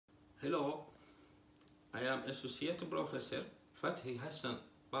Hello, I am Associate Professor Fathi Hassan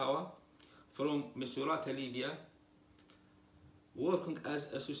Bawa from Misurata, Libya, working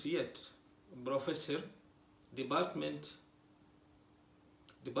as Associate Professor, Department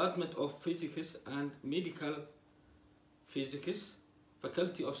of Physics and Medical Physics,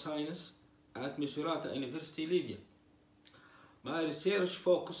 Faculty of Science at Misurata University, Libya. My research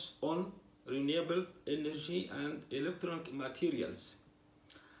focuses on renewable energy and electronic materials.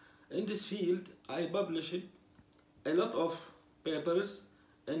 In this field, I published a lot of papers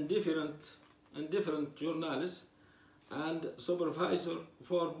in different journals and supervisor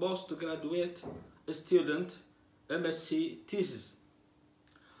for postgraduate student MSc thesis.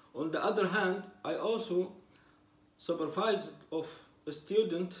 On the other hand, I also supervised of a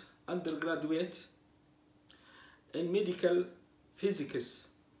student undergraduate in medical physics.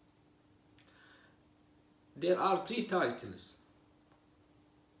 There are 3 titles.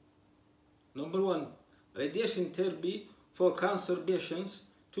 Number 1, Radiation Therapy for Cancer Patients,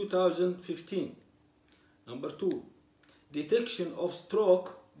 2015. Number 2, Detection of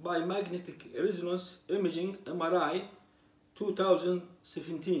Stroke by Magnetic Resonance Imaging, MRI,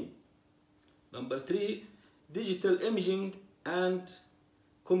 2017. Number 3, Digital Imaging and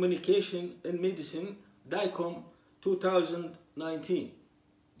Communication in Medicine, DICOM, 2019.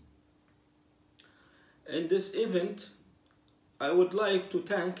 In this event, I would like to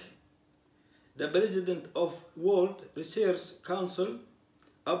thank the President of World Research Council,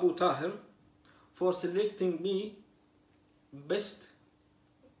 Abuthahir, for selecting me Best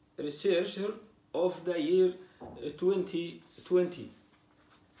Researcher of the Year 2020.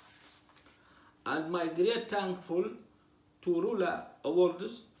 And my great thankful to RULA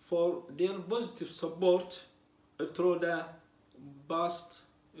Awards for their positive support through the past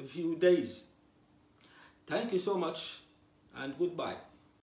few days. Thank you so much and goodbye.